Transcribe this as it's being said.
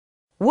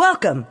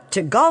Welcome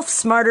to Golf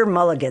Smarter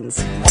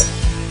Mulligans,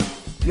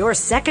 your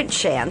second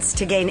chance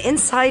to gain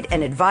insight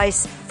and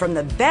advice from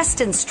the best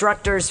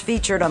instructors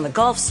featured on the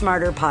Golf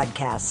Smarter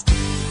podcast.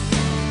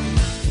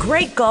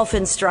 Great golf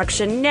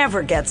instruction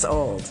never gets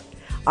old.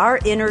 Our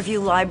interview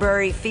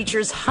library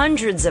features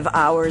hundreds of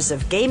hours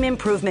of game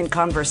improvement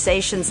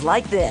conversations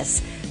like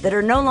this that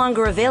are no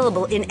longer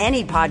available in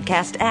any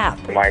podcast app.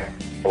 My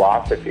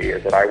philosophy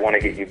is that I want to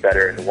get you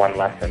better in one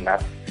lesson.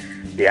 That's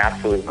the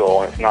absolute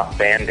goal, and it's not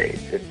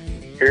Band-Aids.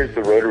 Here's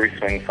the rotary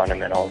swing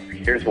fundamentals.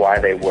 Here's why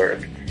they work.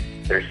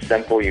 They're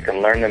simple. You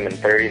can learn them in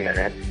 30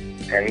 minutes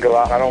and go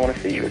out and I don't want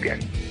to see you again.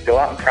 Go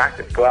out and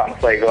practice. Go out and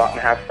play. Go out and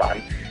have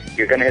fun.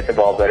 You're going to hit the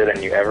ball better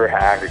than you ever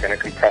have. You're going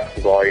to compress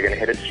the ball. You're going to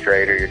hit it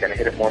straighter. You're going to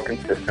hit it more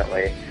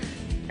consistently.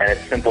 And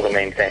it's simple to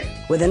maintain.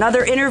 With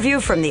another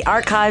interview from the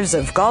archives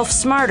of Golf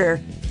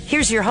Smarter,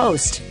 here's your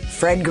host,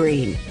 Fred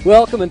Green.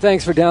 Welcome and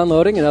thanks for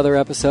downloading another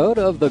episode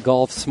of the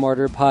Golf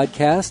Smarter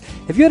podcast.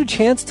 Have you had a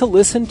chance to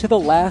listen to the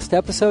last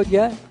episode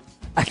yet?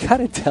 I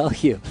gotta tell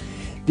you,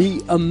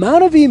 the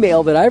amount of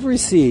email that I've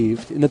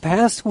received in the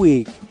past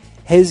week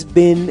has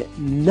been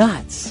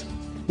nuts.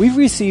 We've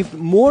received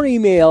more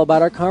email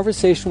about our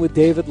conversation with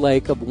David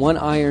Lake of One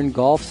Iron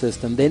Golf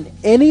System than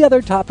any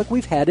other topic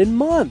we've had in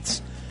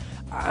months.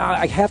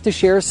 I have to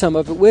share some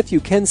of it with you.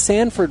 Ken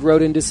Sanford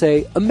wrote in to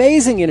say,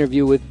 amazing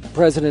interview with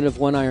president of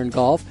One Iron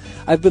Golf.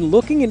 I've been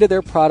looking into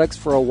their products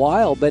for a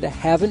while, but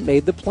haven't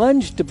made the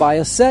plunge to buy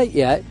a set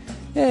yet.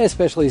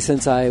 Especially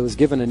since I was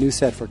given a new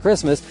set for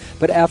Christmas.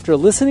 But after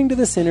listening to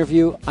this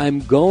interview, I'm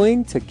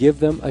going to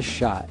give them a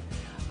shot.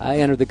 I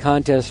entered the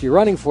contest. You're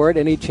running for it.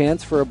 Any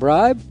chance for a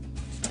bribe?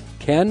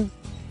 Ken?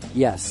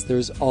 Yes,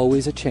 there's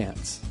always a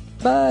chance.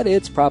 But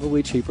it's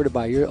probably cheaper to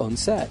buy your own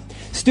set.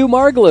 Stu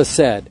Margulis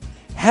said,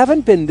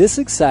 haven't been this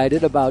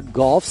excited about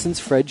golf since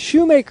Fred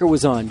Shoemaker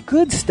was on.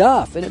 Good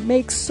stuff, and it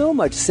makes so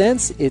much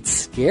sense, it's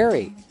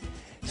scary.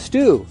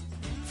 Stu,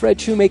 Fred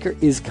Shoemaker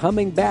is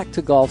coming back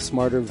to Golf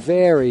Smarter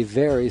very,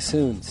 very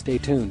soon. Stay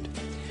tuned.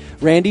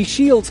 Randy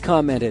Shields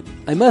commented,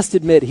 I must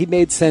admit he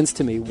made sense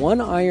to me.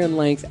 One iron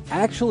length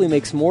actually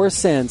makes more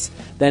sense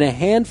than a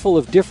handful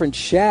of different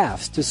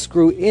shafts to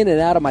screw in and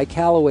out of my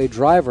Callaway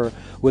driver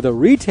with a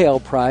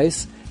retail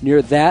price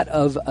near that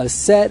of a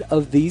set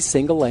of these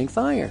single-length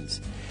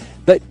irons.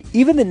 But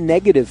even the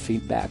negative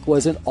feedback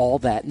wasn't all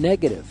that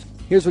negative.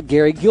 Here's what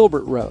Gary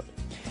Gilbert wrote.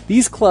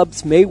 These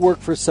clubs may work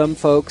for some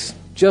folks,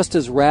 just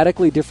as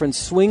radically different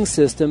swing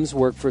systems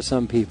work for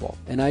some people.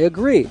 And I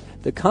agree.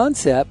 The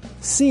concept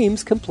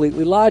seems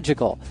completely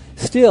logical.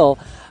 Still,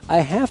 I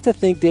have to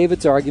think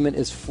David's argument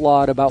is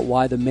flawed about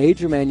why the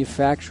major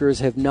manufacturers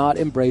have not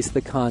embraced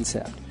the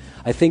concept.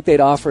 I think they'd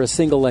offer a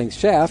single-length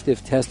shaft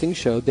if testing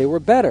showed they were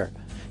better.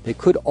 They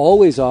could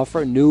always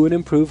offer new and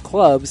improved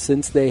clubs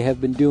since they have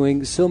been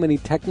doing so many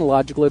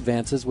technological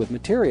advances with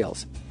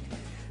materials.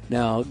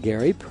 Now,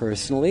 Gary,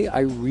 personally, I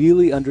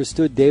really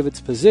understood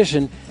David's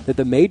position that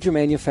the major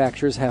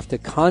manufacturers have to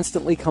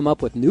constantly come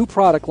up with new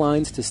product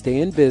lines to stay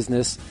in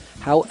business.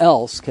 How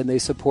else can they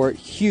support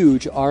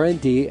huge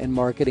R&D and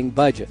marketing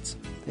budgets?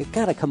 They've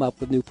got to come up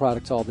with new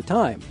products all the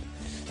time.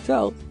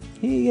 So,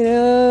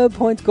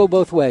 points go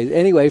both ways.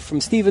 Anyway,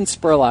 from Steven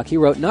Spurlock, he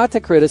wrote, not to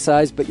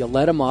criticize, but you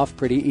let him off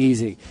pretty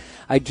easy.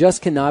 I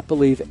just cannot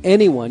believe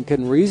anyone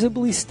can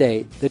reasonably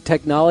state that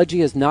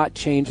technology has not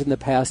changed in the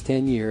past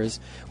 10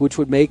 years, which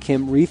would make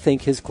him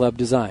rethink his club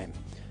design.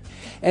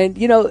 And,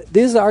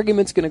 this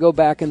argument's going to go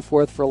back and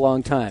forth for a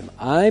long time.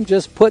 I'm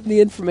just putting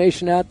the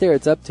information out there.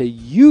 It's up to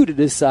you to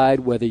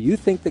decide whether you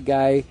think the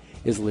guy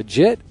is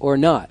legit or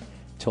not.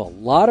 To a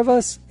lot of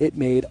us, it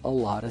made a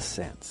lot of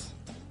sense.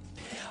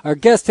 Our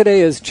guest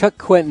today is Chuck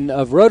Quinton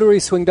of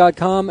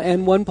RotarySwing.com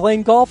and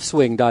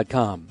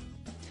OnePlaneGolfSwing.com.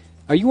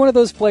 Are you one of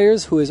those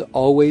players who is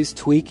always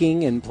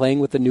tweaking and playing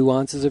with the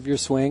nuances of your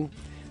swing?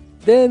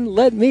 Then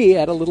let me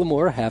add a little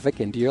more havoc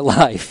into your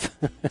life.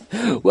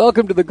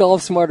 Welcome to the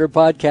Golf Smarter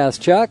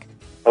podcast, Chuck.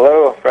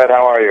 Hello, Fred.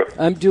 How are you?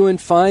 I'm doing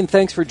fine.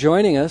 Thanks for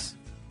joining us.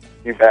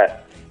 You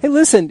bet. Hey,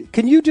 listen,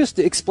 can you just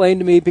explain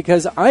to me,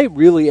 because I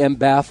really am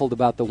baffled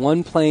about the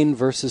one-plane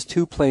versus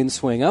two-plane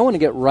swing. I want to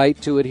get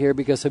right to it here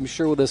because I'm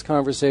sure this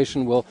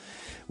conversation will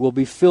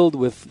be filled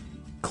with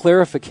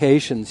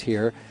clarifications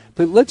here.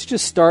 But let's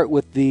just start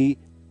with the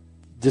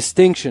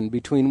distinction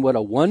between what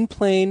a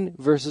one-plane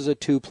versus a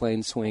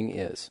two-plane swing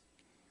is.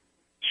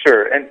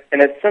 Sure. And in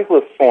its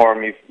simplest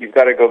form, you've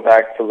got to go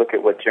back to look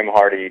at what Jim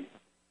Hardy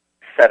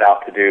set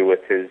out to do with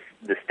his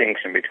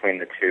distinction between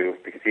the two,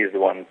 because he's the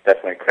one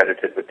definitely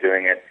credited with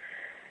doing it.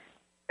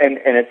 And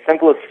in its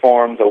simplest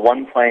forms, a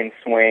one-plane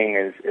swing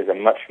is a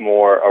much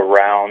more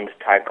around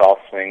type golf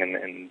swing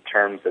in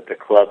terms that the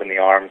club and the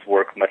arms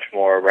work much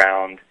more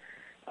around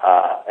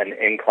an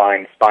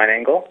inclined spine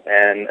angle,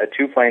 and a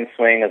two-plane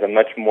swing is a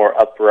much more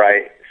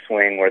upright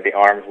swing where the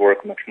arms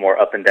work much more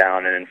up and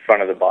down and in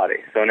front of the body.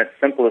 So in its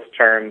simplest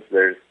terms,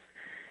 there's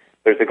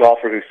a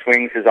golfer who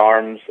swings his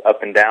arms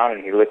up and down,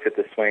 and he looks at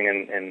the swing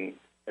and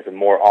as a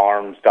more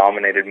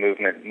arms-dominated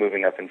movement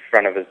moving up in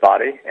front of his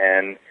body.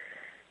 And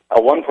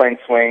A one-plane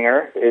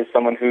swinger is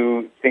someone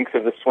who thinks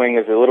of the swing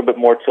as a little bit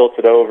more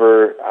tilted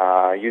over,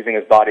 using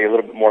his body a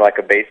little bit more like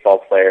a baseball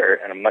player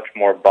and a much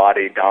more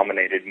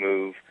body-dominated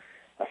move.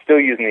 Still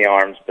using the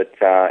arms, but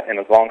in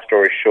a long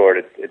story short,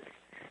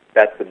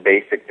 that's the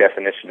basic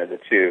definition of the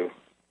two.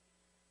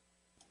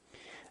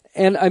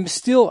 And I'm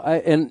still,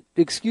 and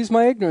excuse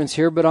my ignorance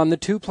here, but on the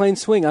two-plane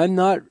swing, I'm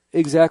not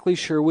exactly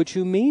sure what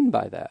you mean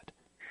by that.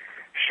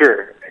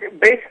 Sure.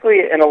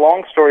 Basically, in a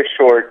long story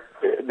short,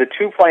 the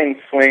two-plane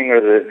swing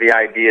or the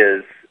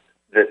ideas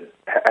that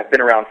have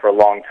been around for a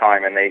long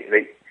time, and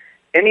they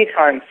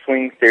anytime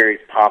swing theories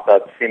pop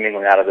up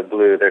seemingly out of the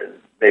blue,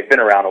 they've been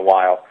around a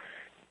while,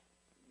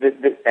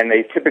 and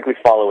they typically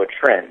follow a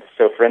trend.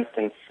 So, for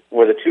instance,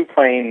 where the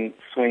two-plane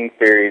swing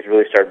theories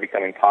really started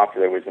becoming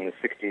popular was in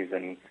the 60s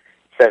and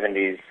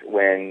 70s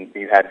when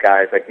you had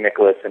guys like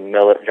Nicklaus and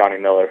Johnny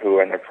Miller who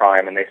were in their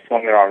prime, and they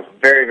swung their arms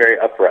very, very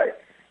upright.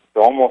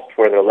 So almost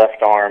where their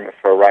left arm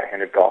for a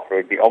right-handed golfer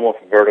would be almost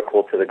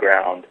vertical to the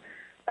ground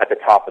at the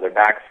top of their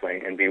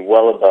backswing and be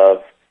well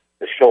above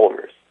the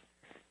shoulders.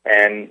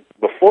 And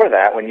before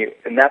that,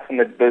 that's when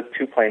those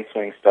two-plane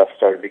swing stuff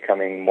started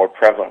becoming more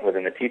prevalent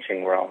within the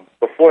teaching realm.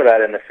 Before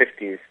that, in the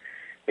 50s,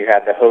 you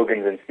had the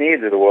Hogans and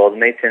Sneads of the world,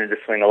 and they tended to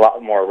swing a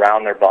lot more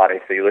around their body.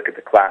 So you look at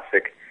the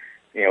classic,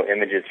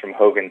 images from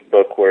Hogan's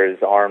book where his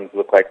arms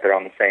look like they're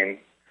on the same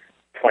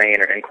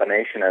plane or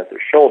inclination as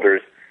their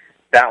shoulders.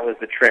 That was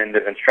the trend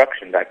of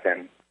instruction back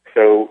then.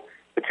 So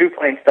the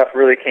two-plane stuff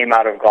really came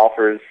out of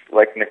golfers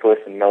like Nicklaus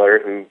and Miller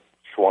who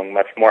swung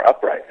much more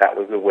upright. That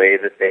was the way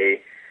that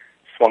they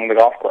swung the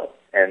golf club.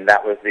 And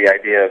that was the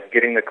idea of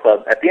getting the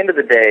club. At the end of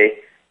the day,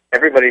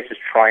 everybody's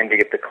just trying to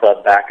get the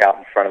club back out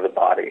in front of the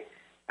body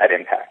at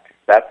impact.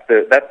 That's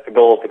the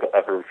goal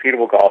of a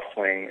repeatable golf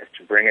swing, is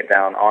to bring it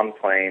down on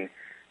plane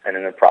and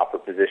in the proper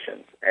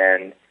positions.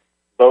 And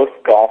both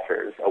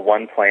golfers, a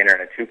one-planer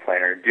and a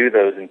two-planer, do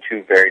those in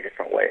two very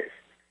different ways.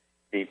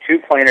 The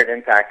two-planer at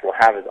impact will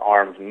have his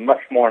arms much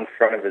more in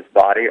front of his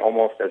body,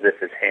 almost as if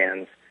his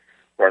hands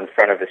were in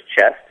front of his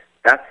chest.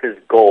 That's his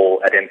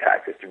goal at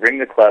impact, is to bring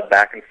the club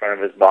back in front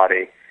of his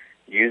body,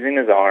 using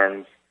his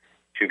arms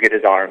to get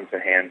his arms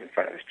and hands in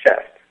front of his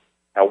chest.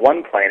 Now,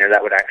 one-planer,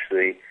 that would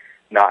actually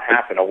not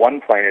happen. A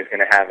one-planer is going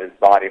to have his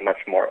body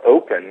much more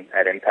open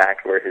at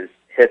impact, where his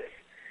hips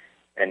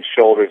and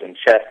shoulders and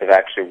chest have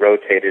actually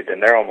rotated,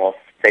 and they're almost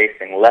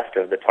facing left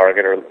of the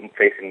target or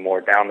facing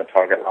more down the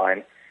target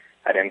line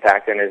at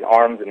impact, and his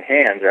arms and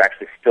hands are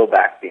actually still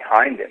back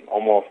behind him,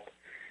 almost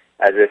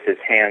as if his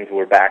hands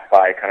were back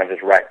by kind of his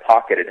right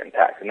pocket at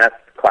impact. And that's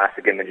the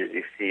classic images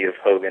you see of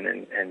Hogan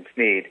and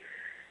Snead.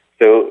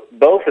 So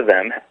both of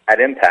them at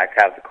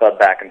impact have the club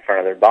back in front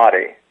of their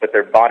body, but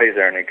their bodies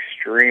are in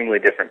extremely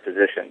different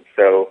positions.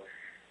 So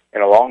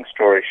in a long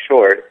story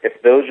short,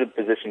 if those are the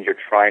positions you're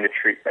trying to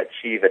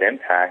achieve at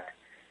impact,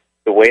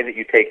 the way that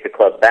you take the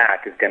club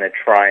back is going to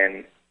try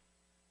and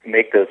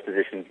make those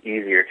positions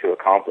easier to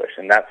accomplish.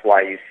 And that's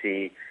why you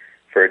see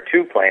for a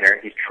two-planer,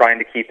 he's trying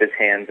to keep his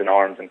hands and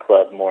arms and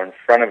club more in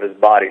front of his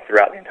body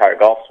throughout the entire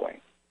golf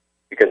swing,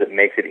 because it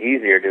makes it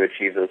easier to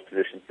achieve those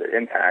positions at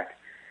impact.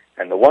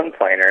 And the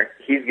one-planer,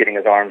 he's getting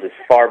his arms as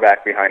far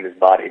back behind his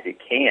body as he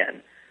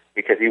can,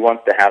 because he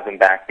wants to have them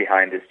back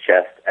behind his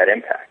chest at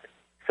impact.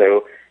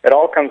 So it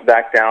all comes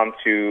back down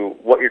to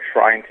what you're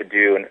trying to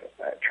do and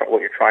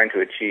what you're trying to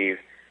achieve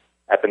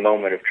at the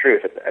moment of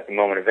truth, at the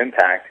moment of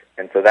impact.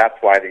 And so that's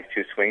why these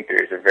two swing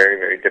theories are very,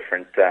 very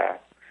different,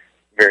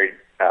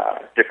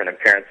 different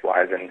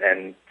appearance-wise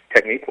and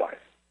technique-wise.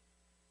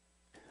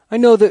 I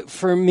know that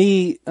for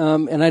me,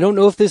 and I don't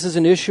know if this is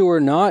an issue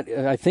or not,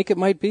 I think it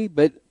might be,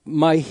 but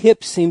my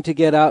hips seem to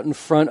get out in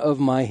front of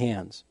my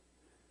hands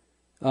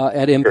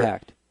at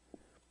impact.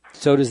 Sure.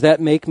 So does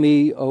that make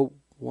me a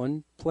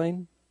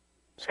one-plane?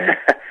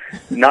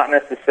 Not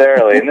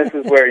necessarily, and this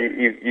is where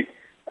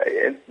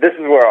this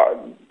is where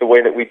the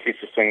way that we teach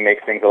the swing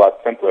makes things a lot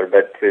simpler.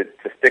 But to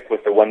stick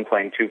with the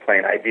one-plane,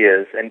 two-plane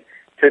ideas, and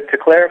to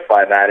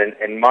clarify that,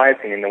 in my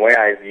opinion, the way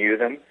I view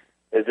them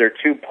is they're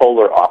two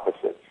polar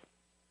opposites.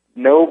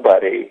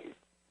 Nobody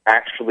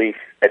actually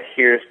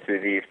adheres to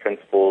these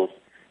principles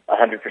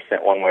 100%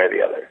 one way or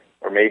the other,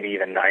 or maybe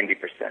even 90%.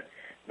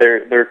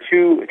 They're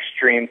two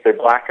extremes. They're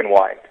black and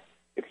white.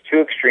 It's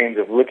two extremes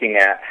of looking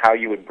at how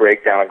you would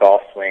break down a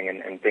golf swing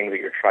and things that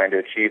you're trying to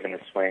achieve in the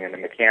swing and the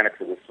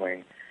mechanics of the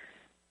swing,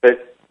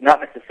 but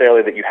not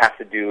necessarily that you have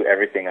to do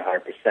everything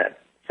 100%.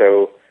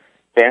 So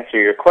to answer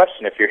your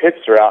question, if your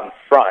hips are out in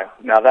front,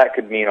 now that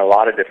could mean a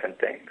lot of different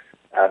things.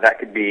 That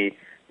could be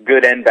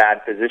good and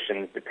bad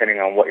positions depending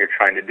on what you're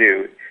trying to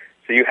do.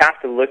 So you have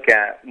to look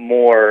at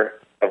more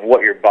of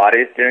what your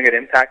body is doing at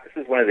impact.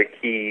 This is one of the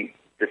key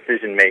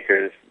decision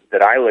makers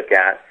that I look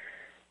at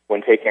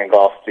when taking a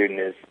golf student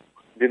is,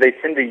 do they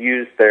tend to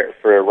use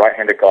for a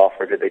right-handed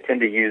golfer, do they tend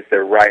to use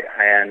their right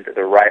hand,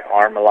 their right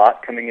arm a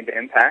lot coming into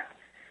impact?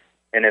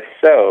 And if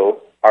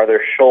so, are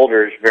their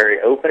shoulders very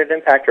open at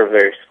impact or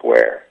very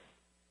square?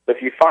 So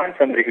if you find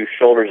somebody whose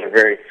shoulders are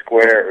very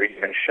square or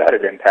even shut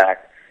at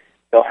impact,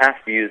 they'll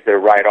have to use their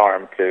right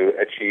arm to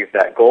achieve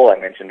that goal I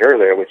mentioned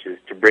earlier, which is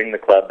to bring the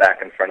club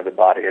back in front of the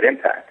body at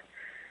impact.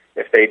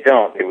 If they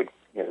don't, they would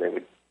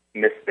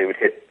miss. They would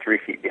hit 3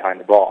 feet behind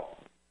the ball.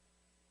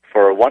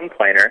 For a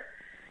one-planer,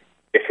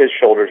 if his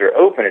shoulders are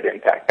open at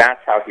impact,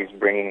 that's how he's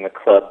bringing the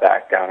club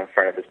back down in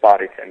front of his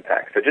body to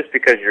impact. So just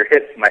because your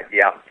hips might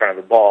be out in front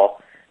of the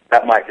ball,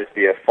 that might just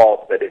be a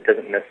fault, but it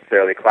doesn't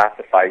necessarily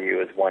classify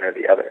you as one or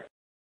the other.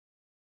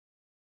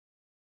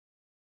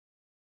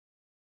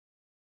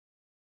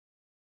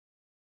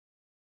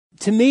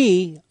 To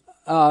me,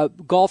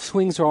 golf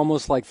swings are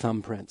almost like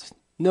thumbprints.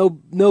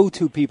 No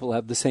two people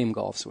have the same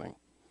golf swing.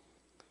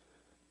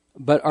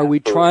 But are we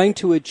trying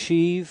to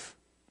achieve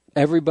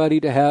everybody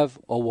to have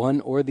a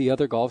one or the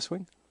other golf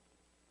swing?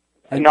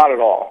 And not at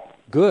all.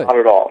 Good. Not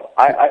at all.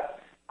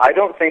 I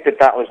don't think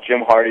that was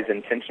Jim Hardy's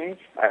intentions,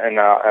 and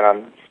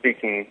I'm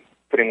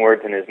putting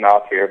words in his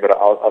mouth here, but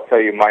I'll tell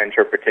you my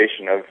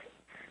interpretation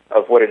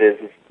of what it is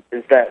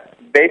that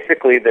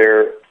basically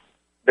there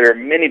are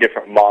many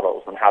different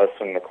models on how to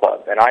swing the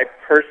club, and I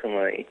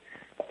personally,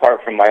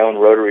 apart from my own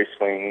rotary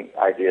swing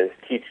ideas,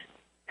 teach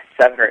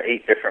 7 or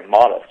 8 different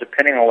models,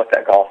 depending on what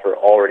that golfer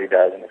already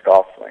does in his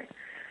golf swing.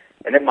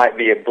 And it might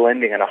be a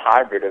blending and a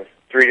hybrid of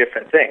 3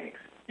 different things.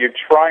 You're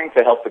trying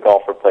to help the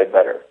golfer play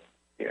better.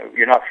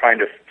 You're not trying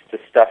to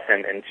stuff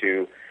him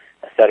into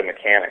a set of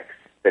mechanics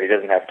that he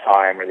doesn't have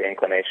time or the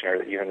inclination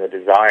or even the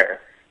desire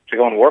to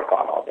go and work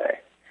on all day.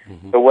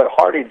 Mm-hmm. So what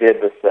Hardy did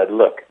was said,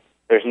 look,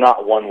 there's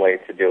not one way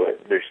to do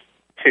it. There's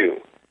 2.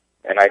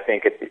 And I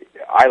think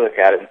I look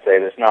at it and say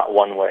there's not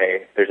one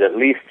way. There's at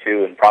least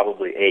 2 and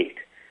probably 8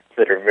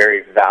 that are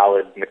very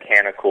valid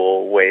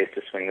mechanical ways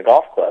to swing the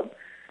golf club.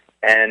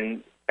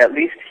 And at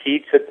least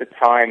he took the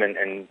time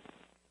and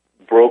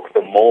broke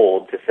the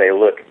mold to say,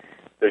 look,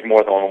 there's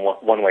more than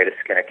one way to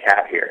skin a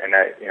cat here. And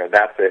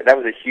that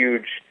was a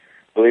huge,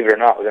 believe it or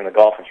not, within the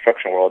golf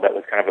instruction world, that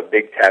was kind of a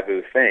big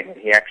taboo thing.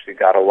 He actually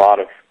got a lot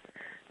of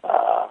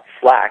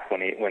flack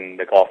when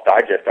the Golf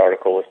Digest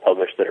article was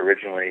published that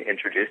originally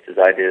introduced his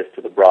ideas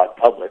to the broad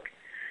public.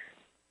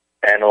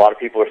 And a lot of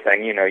people were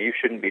saying, you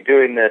shouldn't be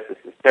doing this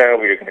is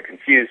terrible, you're going to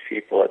confuse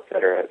people, et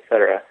cetera, et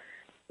cetera.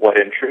 What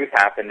in truth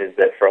happened is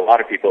that for a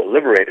lot of people it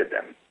liberated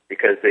them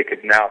because they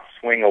could now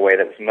swing a way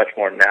that was much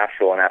more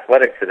natural and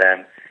athletic to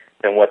them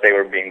than what they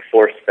were being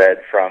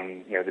force-fed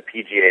from the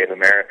PGA of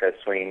America,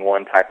 swinging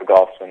one type of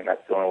golf swing, and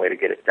that's the only way to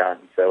get it done.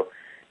 So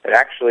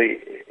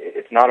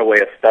it's not a way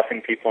of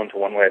stuffing people into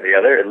one way or the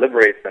other. It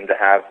liberates them to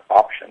have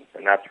options,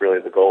 and that's really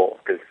the goal,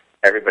 because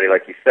everybody,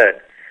 like you said,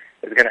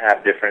 is going to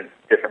have different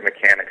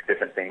mechanics,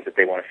 different things that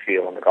they want to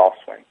feel in the golf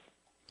swing.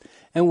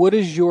 And what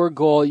is your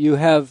goal? You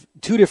have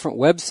 2 different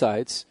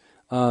websites,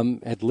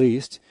 at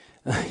least.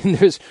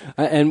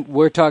 And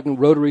we're talking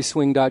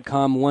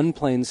rotaryswing.com,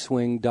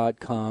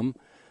 oneplaneswing.com.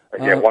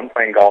 Yeah,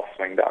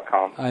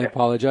 oneplanegolfswing.com. I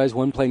apologize,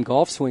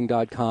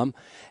 oneplanegolfswing.com.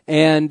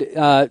 And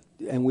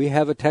we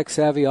have a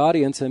tech-savvy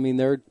audience. I mean,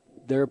 they're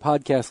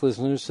podcast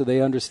listeners, so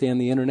they understand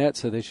the Internet,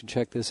 so they should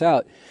check this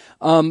out.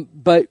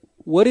 But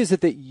what is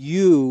it that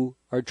you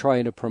are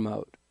trying to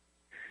promote?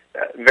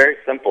 Very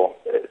simple.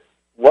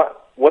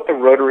 What the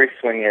rotary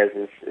swing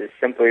is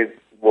simply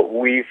what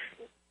we've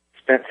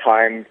spent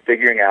time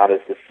figuring out is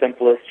the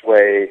simplest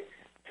way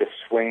to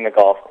swing the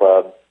golf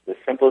club, the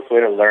simplest way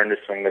to learn to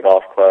swing the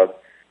golf club.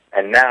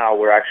 And now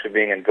we're actually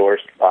being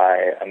endorsed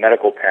by a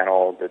medical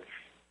panel that's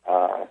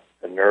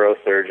a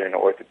neurosurgeon,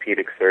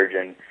 orthopedic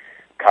surgeon,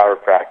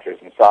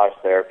 chiropractors, massage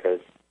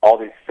therapists, all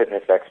these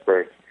fitness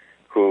experts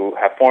who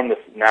have formed this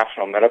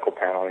national medical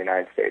panel in the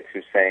United States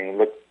who's saying,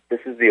 look,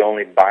 this is the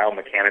only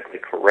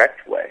biomechanically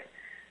correct way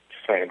to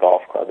swing a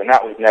golf club. And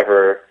that was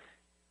never,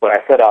 when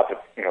I set out to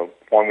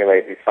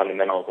formulate these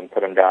fundamentals and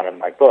put them down in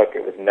my book,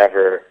 it was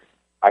never,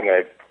 I'm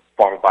going to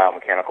form a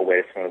biomechanical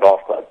way to swing a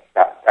golf club.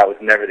 That was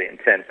never the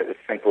intent. It was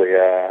simply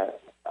a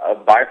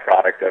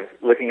byproduct of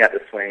looking at the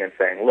swing and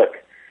saying, look,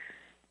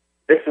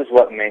 this is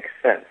what makes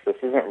sense. This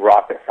isn't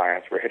rocket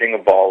science. We're hitting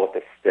a ball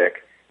with a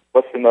stick.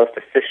 What's the most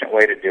efficient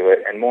way to do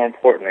it? And more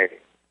importantly,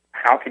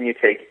 how can you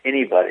take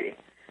anybody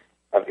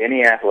of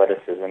any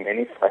athleticism,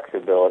 any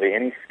flexibility,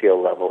 any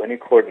skill level, any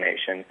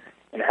coordination,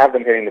 and have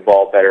them hitting the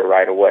ball better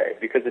right away?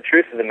 Because the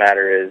truth of the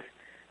matter is,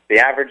 the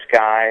average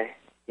guy,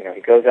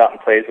 he goes out and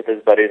plays with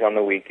his buddies on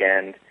the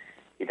weekend.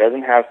 He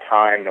doesn't have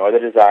time nor the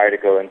desire to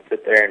go and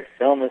sit there and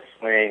film his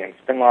swing and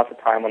spend lots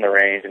of time on the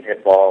range and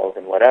hit balls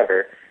and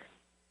whatever.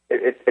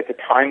 It's a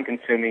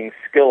time-consuming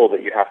skill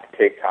that you have to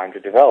take time to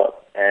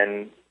develop,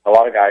 and a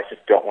lot of guys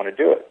just don't want to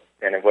do it.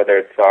 And whether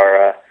it's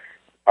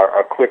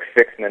our quick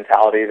fix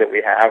mentality that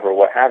we have or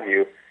what have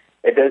you,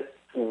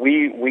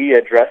 we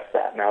address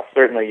that. Now,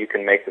 certainly you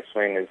can make the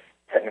swing as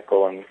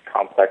technical and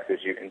complex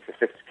as you and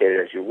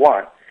sophisticated as you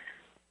want,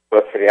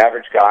 but for the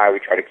average guy, we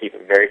try to keep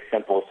it very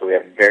simple. So we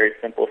have very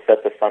simple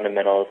sets of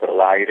fundamentals that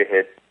allow you to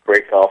hit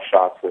great golf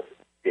shots with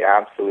the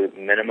absolute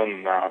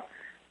minimum amount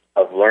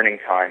of learning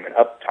time and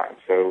uptime.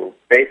 So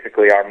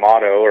basically our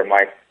motto, or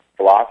my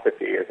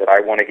philosophy, is that I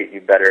want to get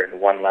you better in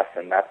one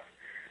lesson. That's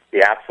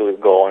the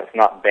absolute goal, and it's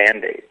not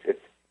Band-Aids.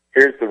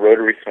 here's the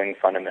rotary swing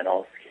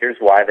fundamentals. Here's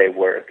why they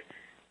work.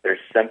 They're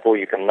simple.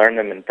 You can learn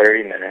them in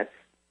 30 minutes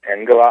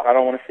and go out. I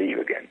don't want to see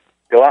you again.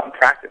 Go out and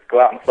practice.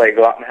 Go out and play.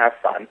 Go out and have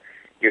fun.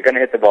 You're going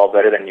to hit the ball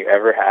better than you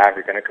ever have.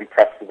 You're going to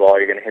compress the ball.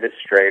 You're going to hit it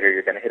straighter.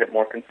 You're going to hit it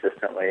more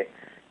consistently.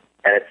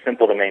 And it's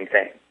simple to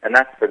maintain. And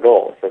that's the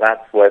goal. So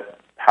that's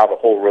how the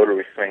whole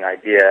rotary swing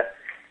idea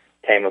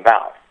came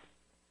about.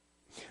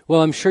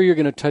 Well, I'm sure you're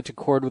going to touch a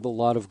chord with a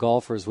lot of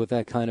golfers with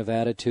that kind of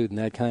attitude and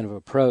that kind of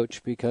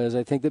approach, because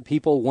I think that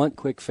people want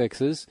quick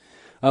fixes,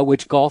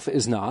 which golf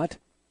is not.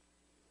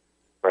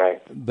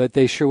 Right. But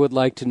they sure would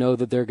like to know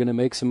that they're going to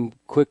make some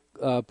quick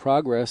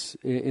progress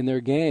in their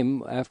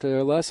game after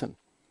their lesson.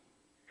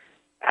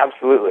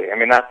 Absolutely. I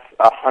mean, that's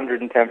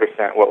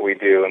 110% what we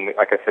do. And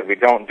like I said, we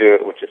don't do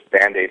it with just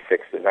Band-Aid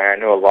fixes. And I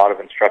know a lot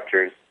of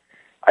instructors,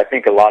 I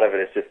think a lot of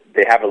it is just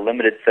they have a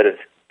limited set of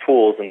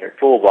tools in their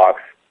toolbox.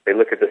 They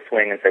look at the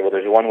swing and say, well,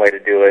 there's one way to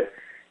do it,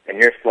 and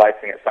you're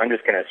slicing it, so I'm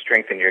just going to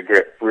strengthen your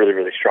grip really,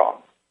 really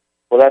strong.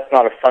 Well, that's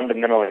not a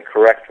fundamentally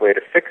correct way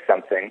to fix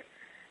something.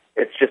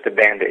 It's just a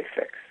Band-Aid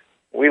fix.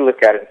 We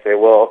look at it and say,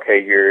 well,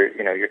 okay, you're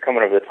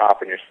coming over the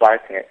top and you're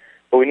slicing it,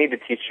 but we need to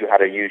teach you how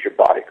to use your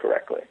body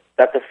correctly.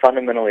 That's a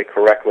fundamentally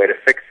correct way to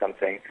fix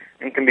something,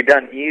 and can be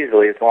done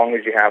easily as long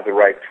as you have the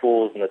right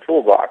tools in the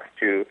toolbox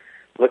to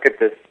look at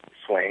this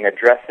swing,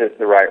 address it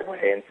the right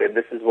way, and say,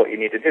 this is what you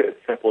need to do. It's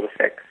simple to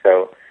fix.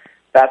 So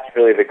that's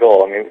really the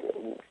goal. I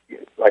mean,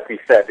 like we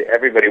said,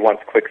 everybody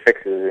wants quick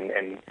fixes,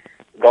 and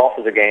golf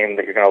is a game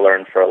that you're going to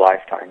learn for a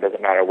lifetime. It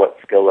doesn't matter what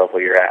skill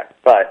level you're at.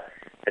 But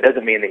it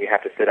doesn't mean that you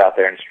have to sit out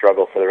there and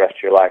struggle for the rest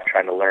of your life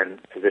trying to learn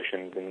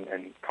positions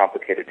and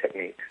complicated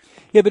techniques.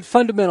 Yeah, but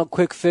fundamental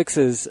quick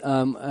fixes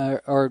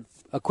are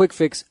a quick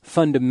fix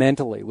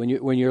fundamentally.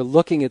 When you're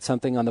looking at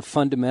something on the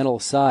fundamental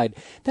side,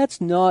 that's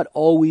not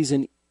always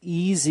an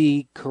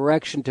easy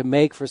correction to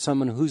make for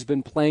someone who's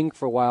been playing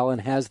for a while and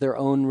has their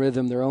own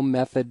rhythm, their own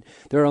method,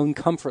 their own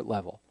comfort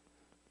level.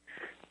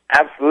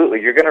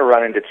 Absolutely. You're going to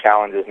run into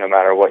challenges no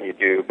matter what you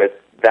do,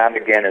 but that,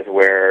 again, is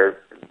where,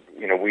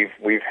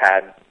 we've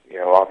had,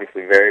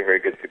 obviously very, very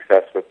good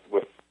success with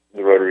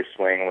the rotary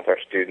swing with our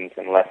students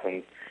and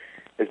lessons,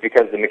 is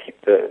because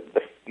the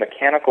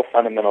mechanical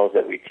fundamentals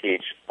that we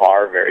teach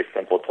are very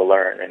simple to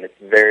learn, and it's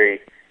very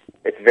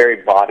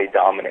body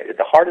dominated.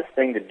 The hardest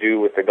thing to do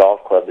with the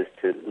golf club is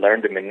to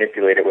learn to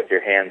manipulate it with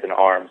your hands and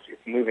arms.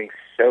 It's moving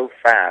so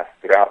fast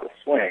throughout the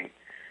swing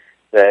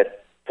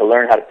that to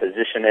learn how to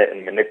position it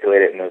and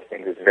manipulate it and those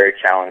things is very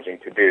challenging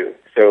to do.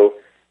 So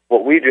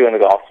what we do in the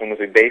golf swing is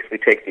we basically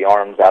take the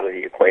arms out of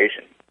the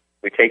equation.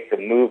 We take the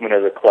movement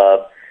of the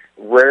club.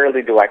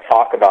 Rarely do I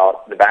talk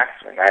about the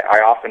backswing. I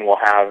often will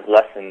have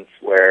lessons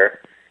where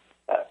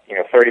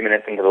 30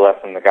 minutes into the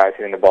lesson, the guy's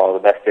hitting the ball the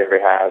best he ever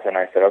has, and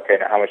I said, okay,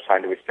 now how much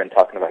time do we spend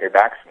talking about your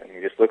backswing? And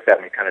he just looks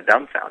at me kind of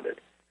dumbfounded.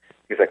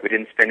 He's like, we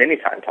didn't spend any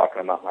time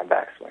talking about my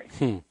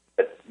backswing.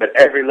 But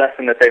every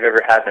lesson that they've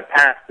ever had in the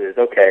past is,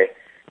 okay,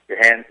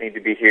 your hands need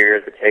to be here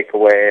as a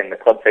takeaway, and the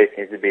club face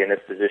needs to be in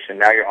this position.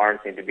 Now your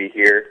arms need to be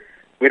here.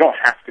 We don't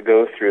have to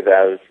go through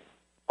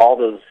all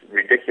those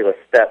ridiculous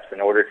steps in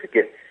order to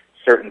get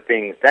certain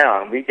things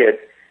down.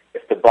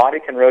 If the body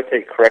can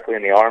rotate correctly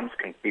and the arms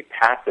can be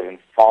passive and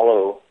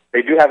follow,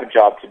 they do have a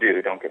job to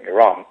do, don't get me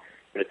wrong,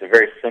 but it's a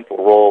very simple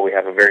role. We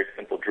have a very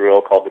simple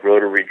drill called the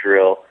rotary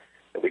drill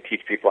that we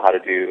teach people how to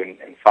do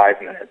in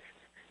 5 minutes.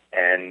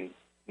 And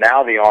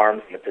now the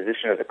arms and the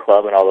position of the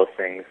club and all those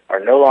things are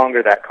no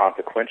longer that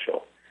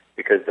consequential,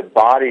 because the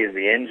body is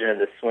the engine of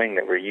the swing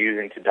that we're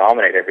using to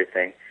dominate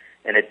everything,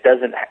 and it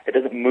doesn't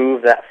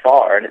move that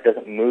far and it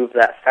doesn't move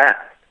that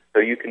fast. So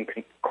you can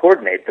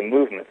coordinate the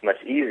movements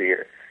much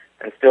easier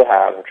and still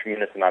have a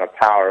tremendous amount of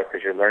power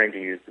because you're learning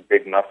to use the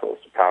big muscles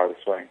to power the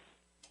swing.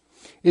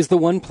 Is the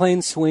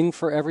one-plane swing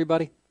for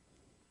everybody?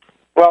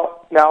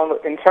 Well, now,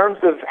 in terms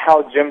of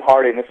how Jim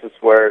Hardy, and this is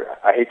where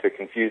I hate to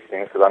confuse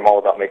things because I'm all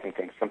about making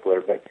things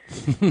simpler, but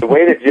the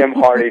way that Jim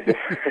Hardy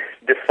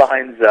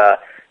defines the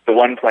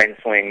one-plane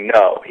swing,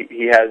 no.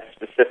 He has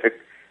specific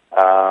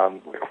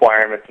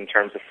requirements in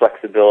terms of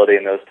flexibility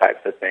and those types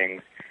of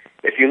things.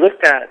 If you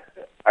looked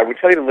at, I would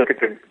tell you to look at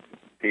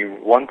the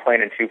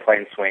one-plane and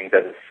two-plane swings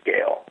as a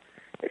scale.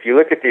 If you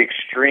look at the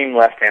extreme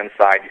left-hand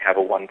side, you have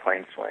a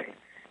one-plane swing.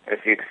 And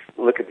if you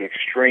look at the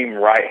extreme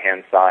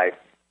right-hand side,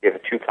 you have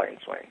a two-plane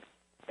swing.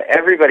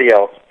 Everybody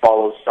else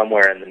follows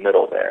somewhere in the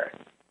middle there.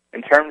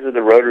 In terms of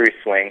the rotary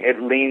swing,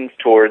 it leans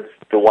towards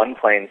the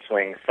one-plane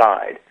swing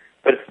side,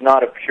 but it's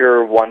not a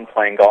pure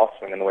one-plane golf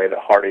swing in the way that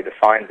Hardy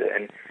defines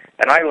it.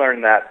 And I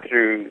learned that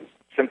through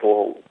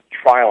simple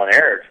trial and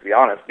error, to be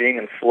honest. Being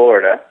in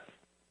Florida,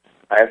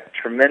 I have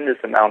tremendous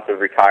amounts of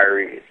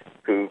retirees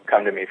who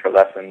come to me for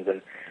lessons,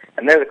 and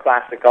they're the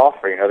classic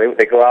golfer.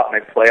 They go out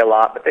and they play a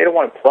lot, but they don't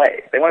want to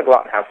play. They want to go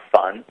out and have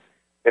fun.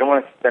 They don't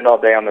want to spend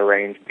all day on the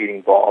range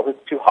beating balls.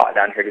 It's too hot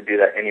down here to do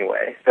that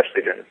anyway,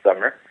 especially during the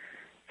summer.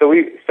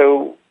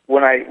 So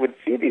when I would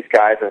see these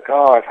guys, like,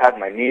 oh, I've had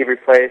my knee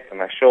replaced and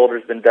my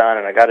shoulder's been done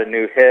and I got a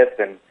new hip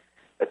and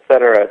et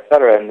cetera,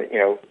 and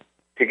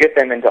to get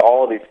them into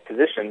all of these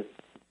positions,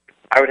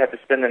 I would have to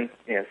send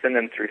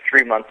them through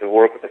 3 months of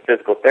work with a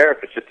physical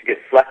therapist just to get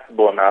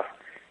flexible enough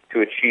to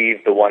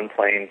achieve the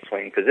one-plane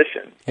swing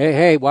position.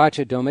 Hey, watch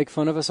it. Don't make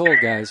fun of us old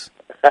guys.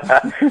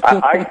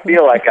 I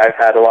feel like I've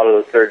had a lot of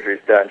those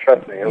surgeries done.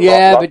 Trust me.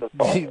 Yeah,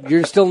 but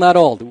you're still not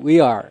old. We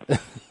are.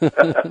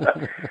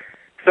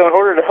 So in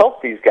order to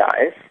help these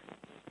guys,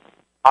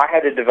 I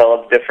had to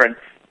develop different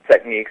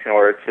techniques in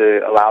order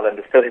to allow them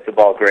to still hit the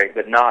ball great,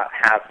 but not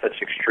have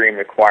such extreme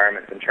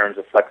requirements in terms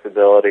of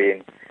flexibility.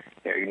 And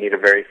you need a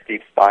very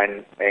steep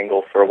spine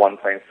angle for a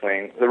one-plane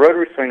swing. The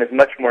rotary swing is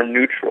much more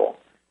neutral.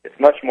 It's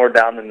much more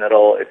down the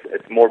middle.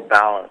 It's more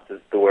balanced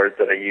is the words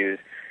that I use.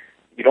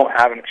 You don't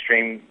have an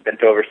extreme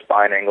bent-over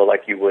spine angle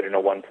like you would in a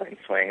one-plane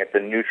swing. It's a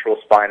neutral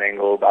spine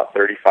angle, about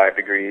 35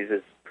 degrees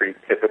is pretty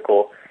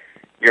typical.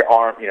 Your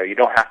arm, you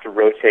don't have to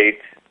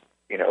rotate,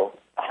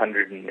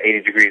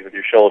 180 degrees with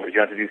your shoulders. You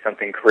don't have to do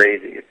something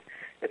crazy.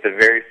 It's a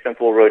very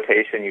simple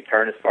rotation. You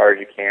turn as far as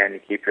you can. You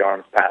keep your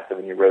arms passive,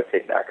 and you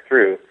rotate back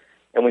through.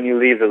 And when you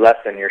leave the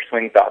lesson, your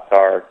swing thoughts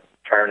are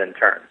turn and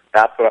turn.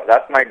 That's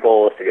my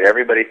goal, is to get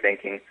everybody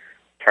thinking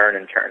turn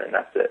and turn, and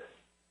that's it.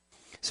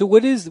 So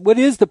what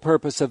is the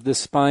purpose of the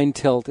spine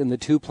tilt in the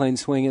two-plane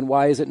swing, and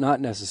why is it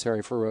not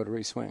necessary for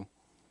rotary swing?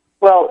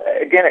 Well,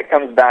 again, it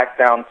comes back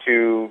down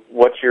to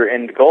what's your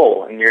end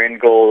goal, and your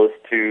end goal is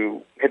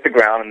to hit the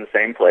ground in the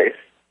same place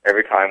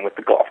every time with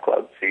the golf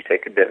club. So you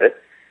take a divot,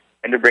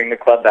 and to bring the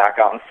club back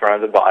out in front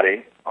of the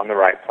body on the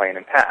right plane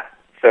and path.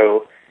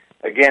 So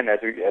again, as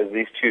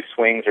these two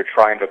swings are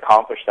trying to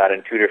accomplish that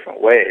in two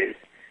different ways,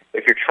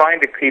 if you're trying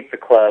to keep the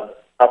club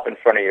up in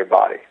front of your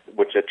body,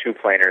 which a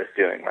two-planer is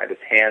doing, right? His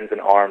hands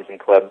and arms and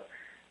club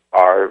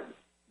are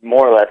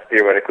more or less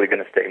theoretically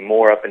going to stay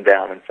more up and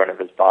down in front of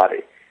his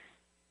body.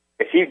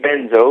 If he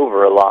bends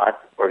over a lot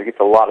or he gets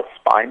a lot of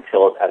spine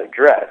tilt at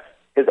address,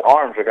 his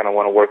arms are going to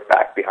want to work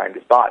back behind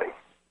his body.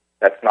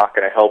 That's not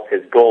going to help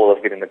his goal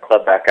of getting the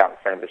club back out in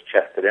front of his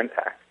chest at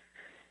impact.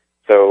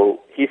 So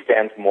he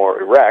stands more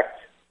erect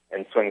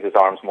and swings his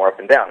arms more up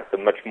and down. It's a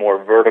much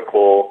more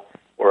vertical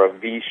or a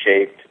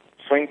V-shaped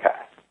swing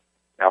path.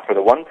 Now, for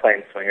the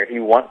one-plane swinger, he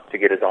wants to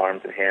get his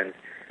arms and hands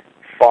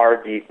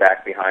far deep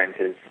back behind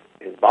his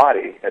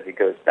body as he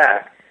goes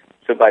back.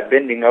 So by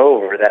bending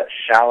over, that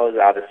shallows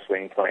out his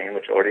swing plane,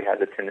 which already has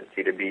a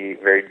tendency to be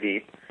very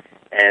deep,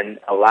 and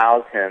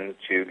allows him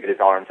to get his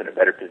arms in a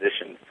better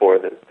position for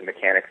the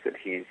mechanics that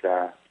he's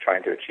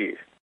trying to achieve.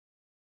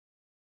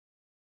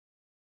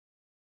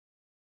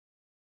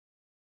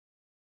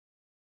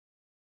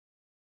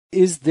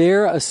 Is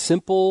there a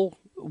simple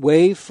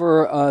way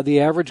for the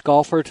average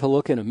golfer to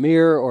look in a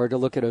mirror or to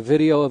look at a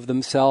video of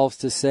themselves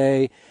to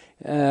say,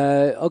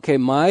 okay,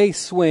 my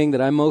swing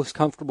that I'm most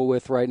comfortable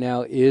with right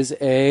now is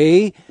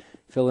a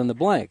fill in the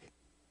blank?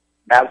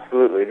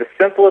 Absolutely. The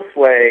simplest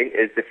way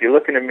is if you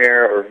look in a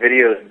mirror, or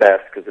video is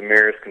best because the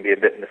mirrors can be a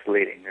bit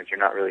misleading as you're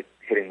not really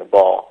hitting the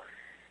ball.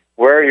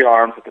 Where are your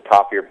arms at the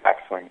top of your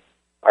backswing?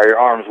 Are your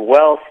arms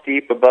well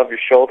steep above your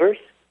shoulders,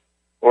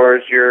 or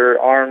is your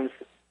arms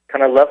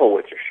kind of level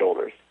with your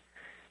shoulders?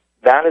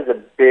 That is a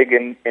big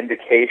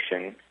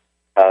indication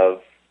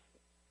of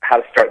how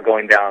to start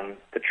going down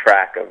the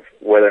track of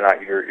whether or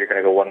not you're going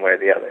to go one way or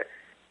the other.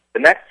 The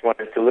next one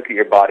is to look at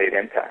your body at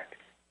impact.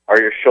 Are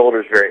your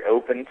shoulders very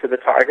open to the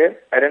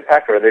target at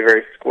impact, or are they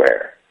very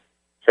square?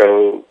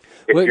 So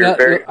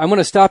if I'm going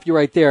to stop you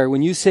right there.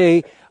 When you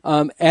say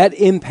at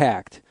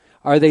impact,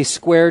 are they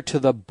square to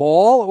the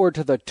ball or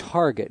to the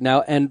target?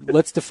 Now, and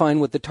let's define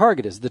what the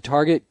target is. The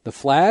target the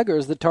flag, or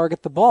is the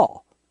target the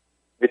ball?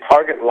 The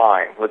target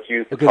line. Let's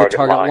use the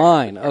target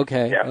line.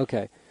 Okay, yeah.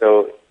 Okay.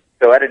 So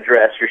at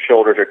address, your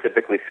shoulders are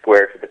typically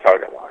square to the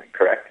target line,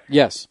 correct?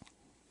 Yes.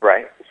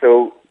 Right.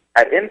 So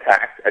at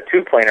impact, a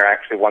two-planer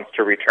actually wants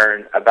to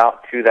return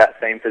about to that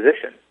same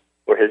position,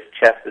 where his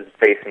chest is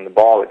facing the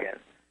ball again.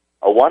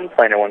 A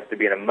one-planer wants to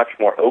be in a much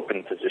more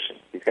open position.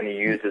 He's going to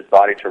use his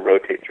body to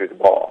rotate through the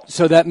ball.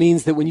 So that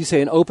means that when you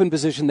say an open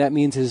position, that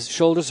means his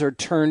shoulders are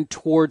turned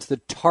towards the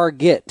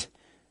target,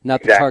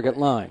 not the target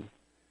line.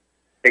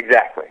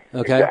 Exactly.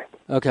 Okay. Exactly.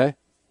 Okay.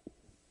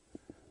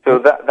 So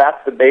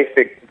that's the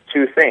basic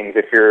two things.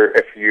 If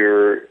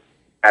you're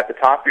at the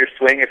top of your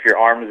swing, if your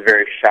arm is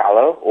very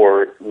shallow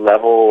or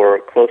level or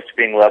close to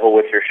being level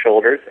with your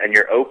shoulders, and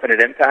you're open at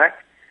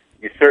impact,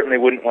 you certainly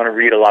wouldn't want to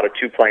read a lot of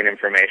two-plane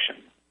information.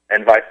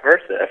 And vice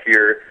versa. If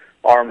your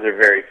arms are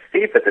very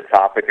steep at the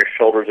top, but your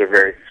shoulders are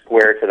very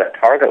square to that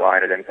target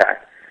line at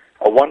impact,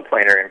 a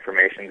one-planer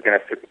information is going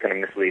to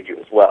mislead you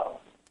as well.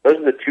 Those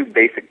are the two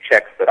basic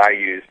checks that I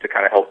use to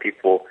kind of help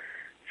people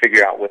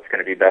figure out what's going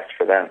to be best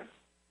for them.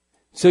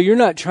 So you're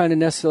not trying to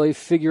necessarily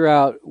figure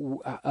out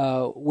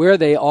where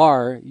they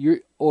are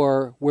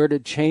or where to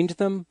change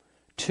them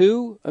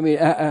to? I mean,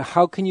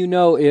 how can you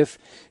know if,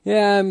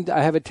 I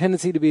have a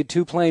tendency to be a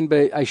two-plane,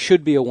 but I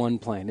should be a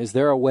one-plane? Is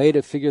there a way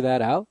to figure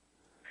that out?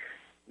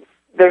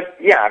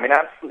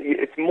 Absolutely.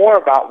 It's more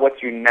about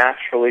what you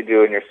naturally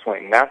do in your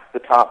swing. That's the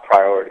top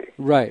priority.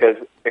 Right. Because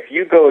if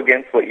you go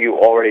against what you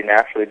already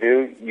naturally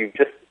do, you've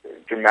just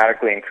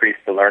dramatically increased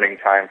the learning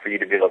time for you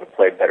to be able to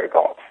play better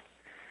golf.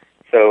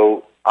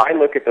 So I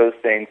look at those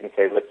things and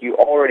say, look, you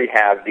already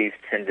have these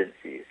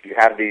tendencies. You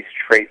have these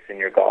traits in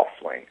your golf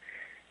swing.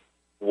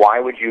 Why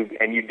would you,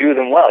 and you do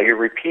them well, you're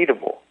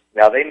repeatable.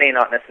 Now, they may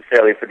not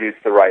necessarily produce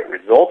the right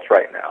results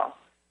right now,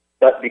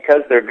 but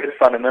because they're good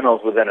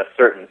fundamentals within a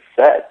certain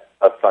set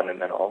of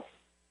fundamentals,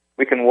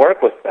 we can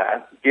work with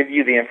that, give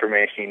you the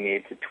information you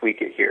need to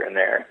tweak it here and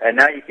there, and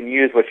now you can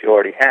use what you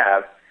already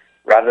have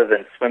rather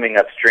than swimming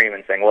upstream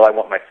and saying, well, I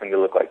want my swing to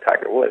look like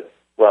Tiger Woods.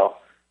 Well,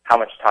 how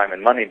much time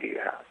and money do you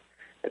have?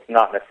 It's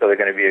not necessarily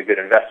going to be a good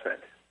investment.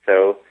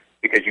 So,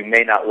 because you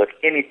may not look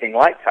anything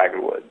like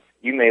Tiger Woods,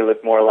 you may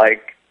look more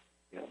like,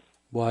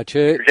 watch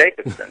it,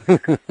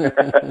 Jacobson.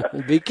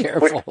 Be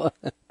careful.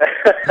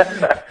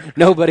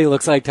 Nobody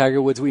looks like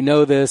Tiger Woods. We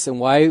know this, and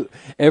why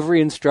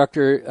every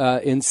instructor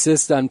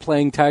insists on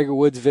playing Tiger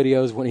Woods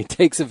videos when he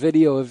takes a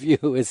video of you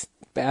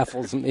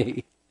baffles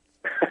me.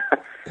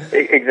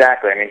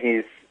 Exactly. I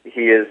mean,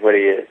 he is what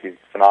he is. He's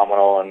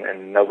phenomenal,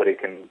 and nobody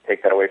can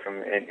take that away from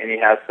him. And he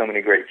has so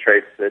many great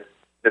traits that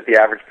the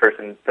average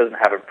person doesn't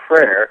have a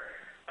prayer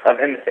of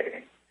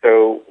imitating.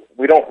 So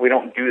we don't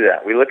do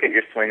that. We look at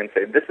your swing and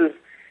say,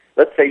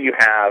 let's say you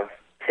have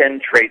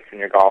 10 traits in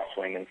your golf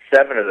swing, and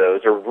 7 of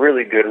those are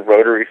really good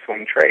rotary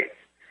swing traits.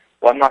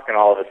 Well, I'm not going to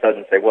all of a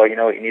sudden say, well, you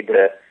know what, you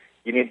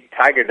need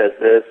Tiger does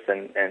this,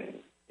 and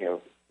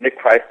Nick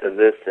Price does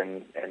this,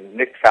 and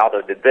Nick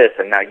Faldo did this,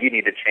 and now you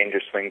need to change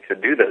your swing to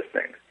do those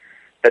things.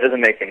 That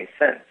doesn't make any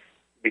sense,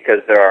 because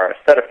there are a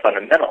set of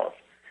fundamentals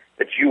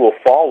that you will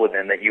fall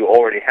within that you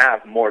already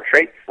have more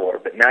traits for,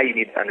 but now you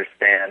need to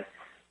understand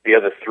the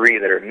other 3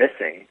 that are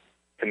missing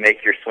to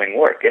make your swing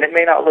work. And it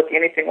may not look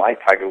anything like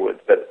Tiger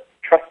Woods, but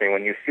trust me,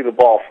 when you see the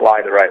ball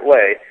fly the right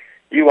way,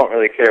 you won't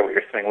really care what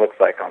your swing looks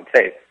like on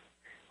tape,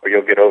 or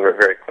you'll get over it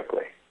very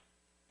quickly.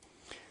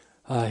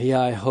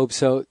 Yeah, I hope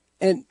so.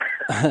 And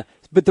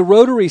but the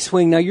rotary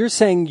swing, now you're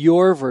saying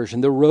your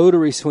version, the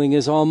rotary swing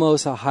is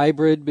almost a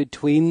hybrid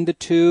between the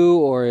two,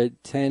 or a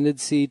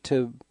tendency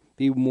to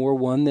be more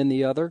one than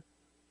the other?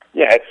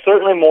 Yeah, it's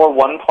certainly more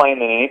one plane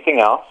than anything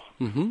else.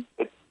 Mm-hmm.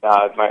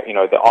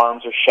 The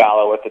arms are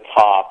shallow at the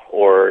top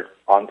or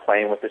on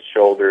plane with the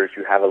shoulders.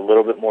 You have a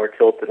little bit more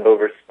tilted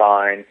over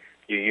spine.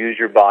 You use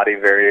your body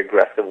very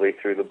aggressively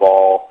through the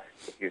ball.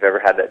 If you've ever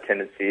had that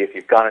tendency, if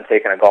you've gone and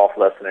taken a golf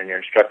lesson and your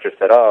instructor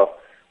said, oh,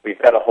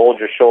 we've got to hold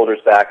your shoulders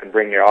back and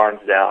bring your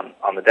arms down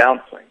on the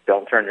downswing.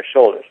 Don't turn your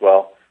shoulders.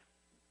 Well,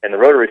 in the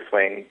rotary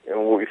swing,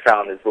 what we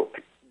found is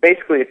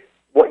basically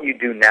what you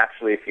do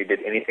naturally if you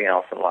did anything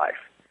else in life.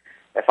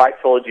 If I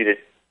told you to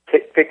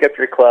pick up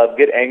your club,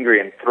 get angry,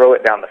 and throw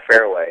it down the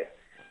fairway,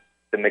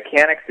 the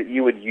mechanics that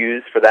you would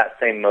use for that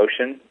same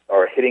motion,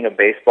 or hitting a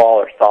baseball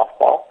or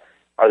softball,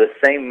 are the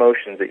same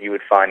motions that you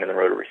would find in the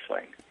rotary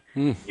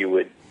swing. You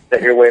would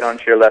set your weight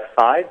onto your left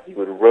side, you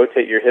would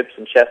rotate your hips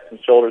and chest and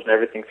shoulders and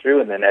everything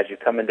through, and then as you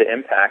come into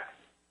impact,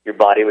 your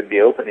body would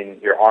be open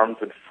and your arms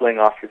would fling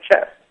off your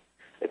chest.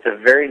 It's a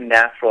very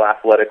natural,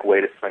 athletic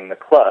way to swing the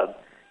club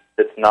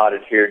that's not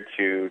adhered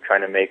to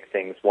trying to make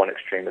things one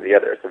extreme or the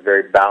other. It's a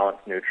very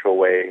balanced, neutral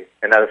way.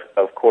 And that,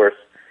 of course,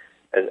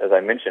 as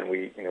I mentioned,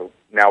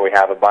 now we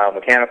have a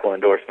biomechanical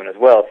endorsement as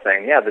well,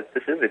 saying, yeah,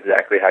 this is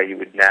exactly how you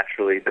would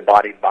naturally, the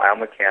body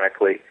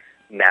biomechanically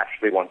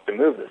naturally wants to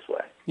move this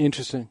way.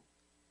 Interesting.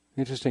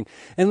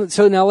 And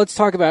so now let's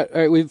talk about,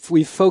 all right,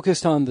 we've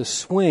focused on the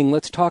swing.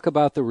 Let's talk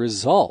about the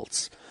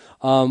results.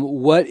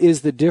 What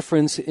is the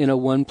difference in a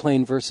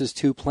one-plane versus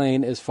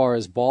two-plane as far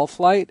as ball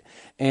flight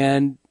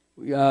and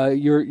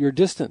your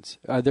distance?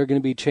 Are there going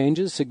to be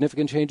changes,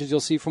 significant changes you'll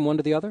see from one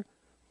to the other?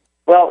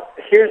 Well,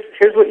 here's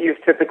what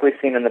you've typically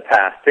seen in the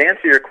past. To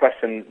answer your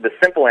question, the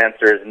simple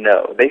answer is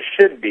no. They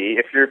should be.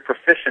 If you're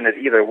proficient at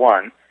either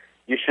one,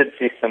 you should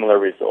see similar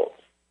results.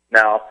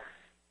 Now,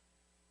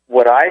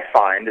 what I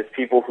find is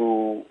people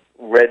who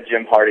read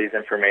Jim Hardy's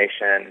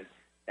information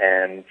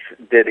and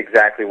did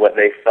exactly what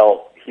they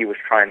felt he was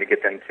trying to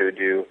get them to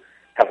do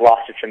have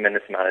lost a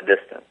tremendous amount of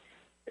distance,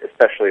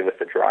 especially with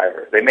the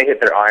driver. They may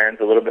hit their irons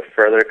a little bit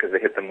further because they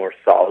hit them more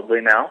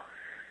solidly now,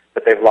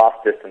 but they've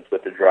lost distance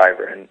with the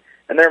driver. And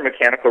there are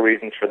mechanical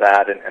reasons for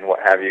that and what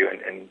have you,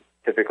 and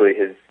typically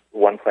his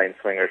one-plane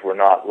swingers were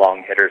not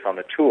long hitters on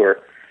the tour.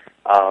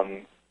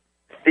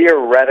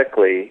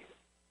 Theoretically,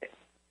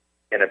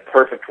 in a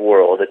perfect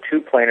world, a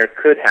two-planer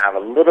could have a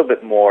little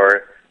bit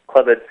more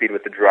club head speed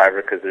with the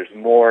driver because there's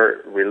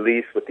more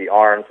release with the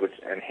arms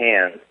and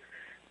hands,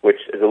 which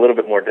is a little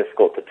bit more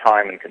difficult to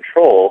time and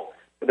control,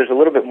 but there's a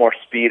little bit more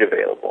speed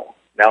available.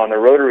 Now, in the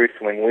rotary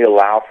swing, we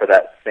allow for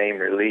that same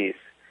release,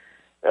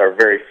 or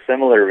very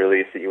similar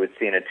release that you would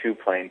see in a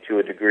two-plane to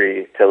a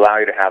degree, to allow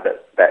you to have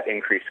that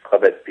increased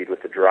club head speed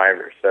with the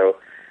driver. So,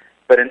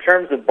 but in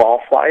terms of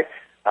ball flight,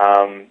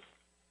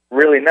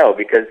 really no,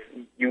 because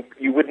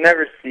you would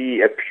never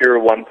see a pure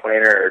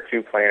one-planer or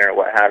two-planer or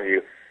what have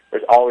you.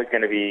 There's always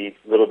going to be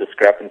little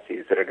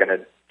discrepancies that are going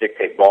to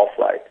dictate ball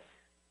flight.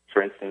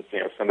 For instance,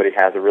 somebody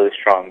has a really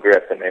strong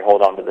grip and they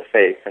hold on to the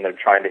face and they're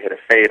trying to hit a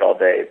fade all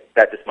day.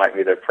 That just might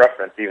be their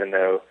preference, even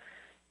though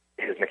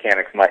his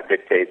mechanics might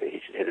dictate that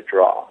he should hit a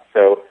draw.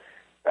 So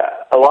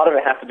A lot of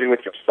it has to do with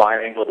your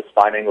spine angle. The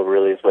spine angle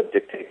really is what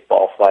dictates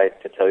ball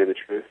flight, to tell you the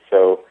truth.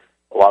 So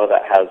a lot of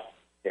that has,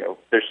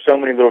 there's so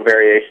many little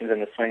variations in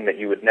the swing that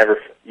you would never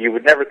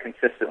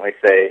consistently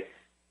say,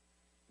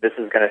 this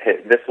is going to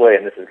hit this way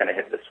and this is going to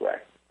hit this way.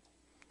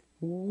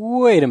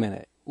 Wait a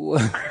minute.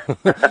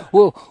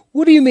 Well,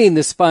 what do you mean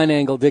the spine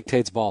angle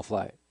dictates ball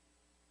flight?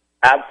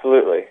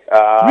 Absolutely.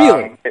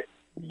 Really?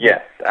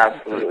 Yes,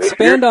 absolutely.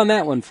 Expand on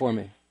that one for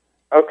me.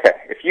 Okay.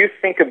 If you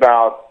think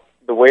about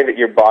the way that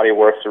your body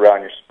works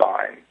around your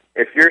spine,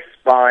 if your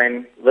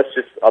spine,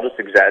 I'll just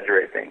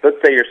exaggerate things. Let's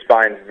say your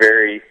spine's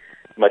very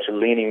much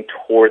leaning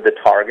toward the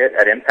target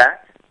at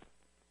impact.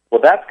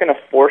 Well, that's going to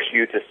force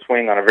you to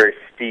swing on a very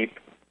steep,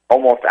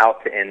 almost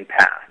out-to-in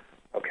path,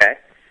 okay?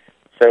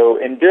 So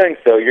in doing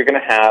so, you're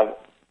going to have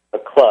a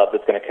club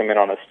that's going to come in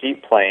on a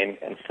steep plane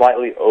and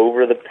slightly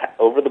over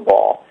the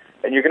ball,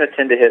 and you're going to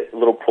tend to hit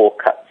little pull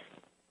cuts.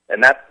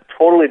 And that's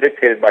totally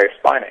dictated by your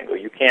spine angle.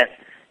 You can't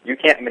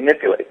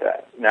manipulate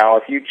that. Now,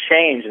 if you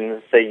change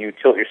and say you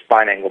tilt your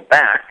spine angle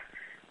back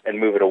and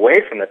move it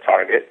away from the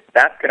target,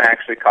 that's going to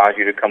actually cause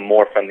you to come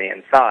more from the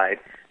inside.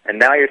 And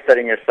now you're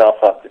setting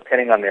yourself up,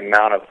 depending on the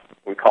amount of,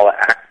 we call it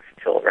axis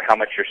tilt, or how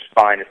much your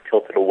spine is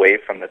tilted away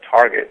from the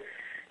target.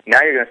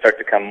 Now you're going to start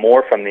to come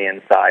more from the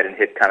inside and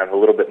hit kind of a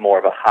little bit more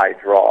of a high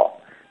draw.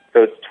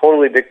 So it's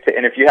totally dictated.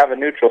 And if you have a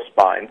neutral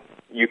spine,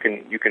 you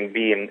can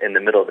be in the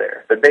middle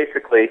there. But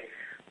basically,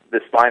 the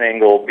spine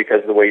angle,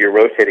 because of the way you're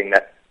rotating,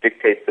 that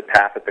dictates the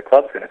path that the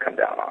club's going to come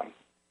down on.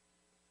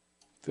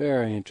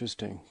 Very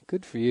interesting.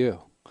 Good for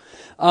you.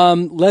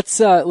 Let's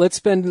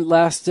spend the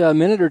last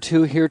minute or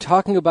two here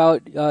talking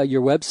about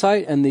your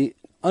website and the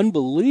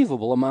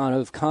unbelievable amount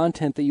of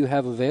content that you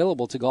have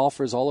available to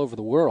golfers all over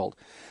the world.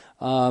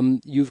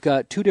 You've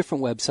got two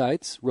different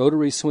websites,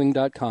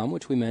 rotaryswing.com,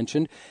 which we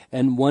mentioned,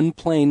 and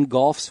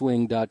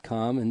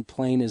oneplanegolfswing.com, and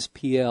plane is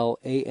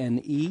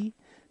Plane,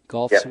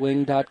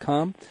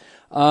 golfswing.com.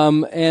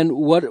 And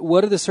what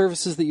are the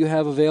services that you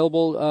have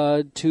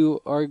available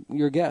to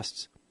your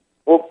guests?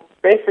 Well,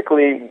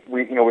 basically,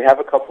 we have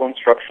a couple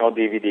instructional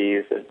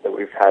DVDs that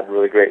we've had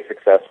really great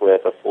success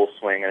with, a full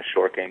swing and a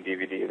short game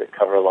DVD that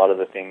cover a lot of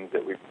the things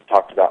that we've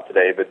talked about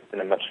today, but in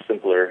a much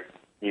simpler,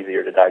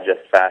 easier to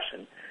digest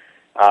fashion.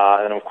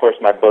 And of course,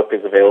 my book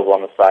is available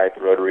on the site,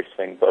 the Rotary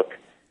Swing book.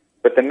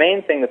 But the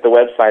main thing that the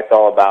website's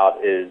all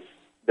about is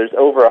there's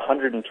over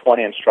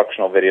 120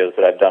 instructional videos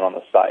that I've done on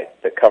the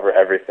site that cover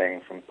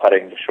everything from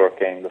putting to short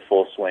game to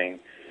full swing.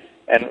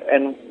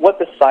 And what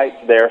the site's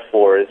there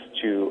for is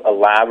to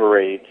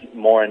elaborate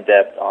more in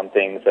depth on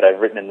things that I've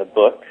written in the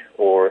book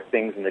or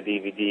things in the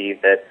DVD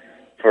that,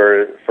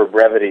 for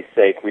brevity's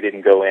sake, we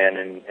didn't go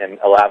in and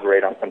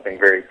elaborate on something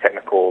very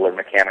technical or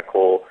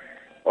mechanical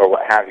or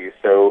what have you.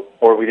 So,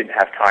 or we didn't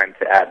have time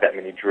to add that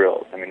many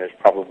drills. I mean, there's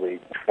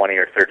probably 20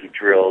 or 30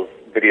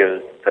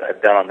 videos that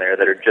I've done on there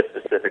that are just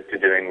specific to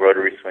doing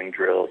rotary swing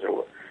drills.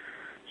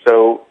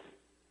 So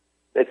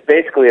it's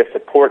basically a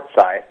support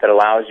site that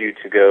allows you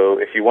to go,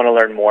 if you want to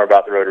learn more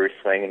about the rotary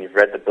swing and you've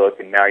read the book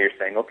and now you're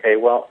saying, okay,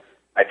 well,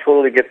 I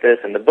totally get this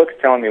and the book's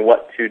telling me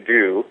what to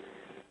do,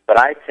 but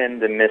I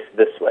tend to miss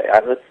this way.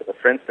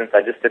 For instance,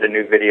 I just did a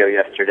new video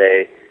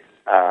yesterday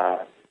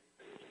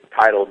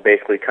titled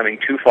basically Coming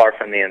Too Far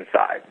from the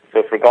Inside.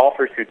 So for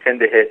golfers who tend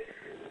to hit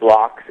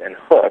blocks and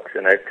hooks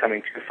and they're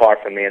coming too far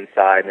from the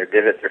inside and their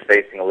divots are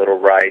facing a little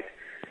right,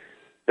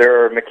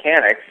 there are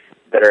mechanics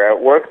that are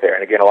at work there.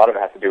 And again, a lot of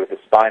it has to do with the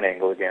spine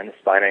angle. Again, the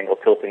spine angle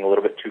tilting a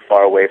little bit too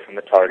far away from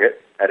the target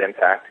at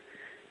impact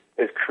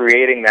is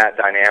creating that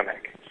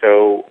dynamic.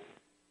 So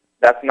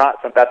that's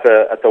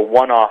a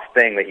one-off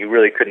thing that you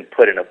really couldn't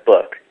put in a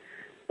book.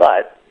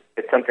 But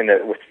it's something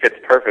that fits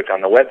perfect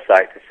on the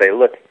website to say,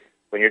 look,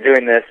 when you're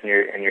doing this and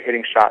you're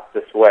hitting shots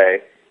this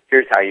way,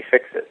 here's how you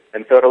fix it.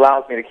 And so it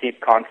allows me to keep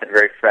content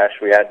very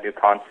fresh. We add new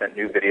content,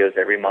 new videos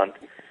every month.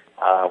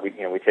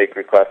 We take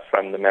requests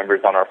from the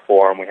members on our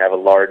forum. We have a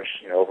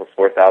large, over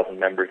 4,000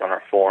 members on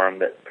our forum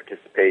that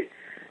participate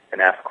and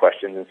ask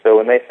questions. And so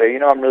when they say,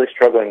 I'm really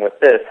struggling with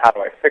this, how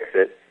do I fix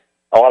it?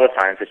 A lot of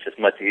times it's just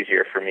much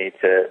easier for me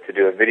to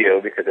do a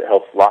video because it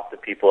helps lots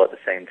of people at the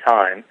same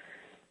time.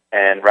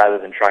 And rather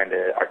than trying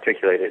to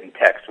articulate it in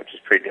text, which is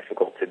pretty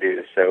difficult to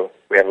do. So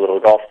we have a little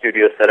golf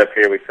studio set up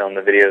here. We film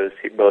the videos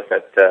both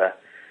at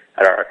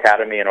our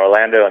academy in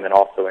Orlando and then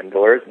also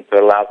indoors. And so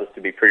it allows us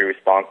to be pretty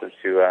responsive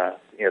to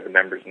the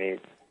members'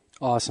 needs.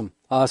 Awesome.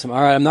 All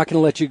right, I'm not going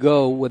to let you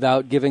go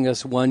without giving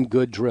us one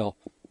good drill.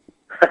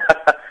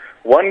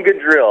 One good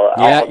drill.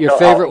 Yeah, your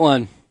favorite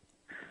one.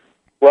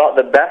 Well,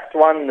 the best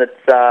one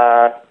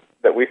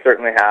that we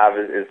certainly have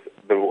is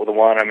the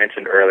one I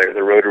mentioned earlier,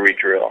 the rotary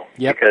drill.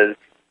 Yep. Because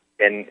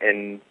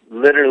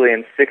literally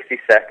in 60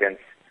 seconds,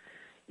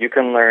 you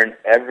can learn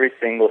every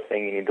single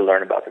thing you need to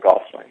learn about the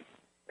golf swing.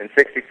 In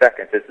 60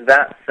 seconds. It's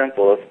that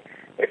simple.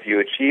 If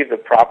you achieve the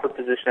proper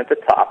position at the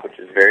top, which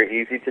is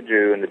very easy to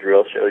do, and the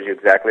drill shows you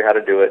exactly how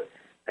to do it,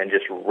 and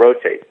just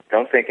rotate.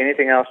 Don't think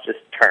anything else, just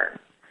turn.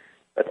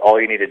 That's all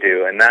you need to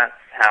do. And that's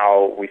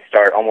how we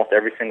start almost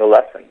every single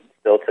lesson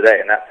still today.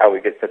 And that's how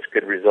we get such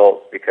good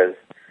results, because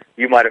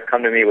you might have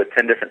come to me with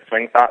 10 different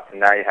swing thoughts, and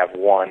now you have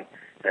one,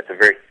 and it's a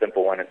very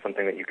simple one. It's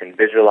something that you can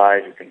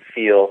visualize, you can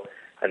feel,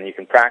 and you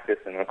can practice,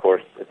 and of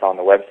course, it's on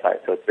the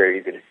website, so it's very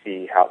easy to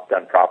see how it's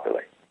done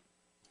properly.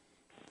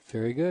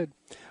 Very good.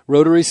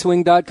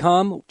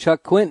 RotarySwing.com,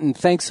 Chuck Quinton,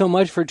 thanks so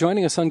much for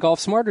joining us on Golf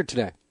Smarter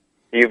today.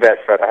 You bet,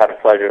 Fred. I had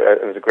a pleasure.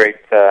 It was a great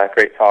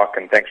talk,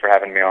 and thanks for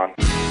having me on.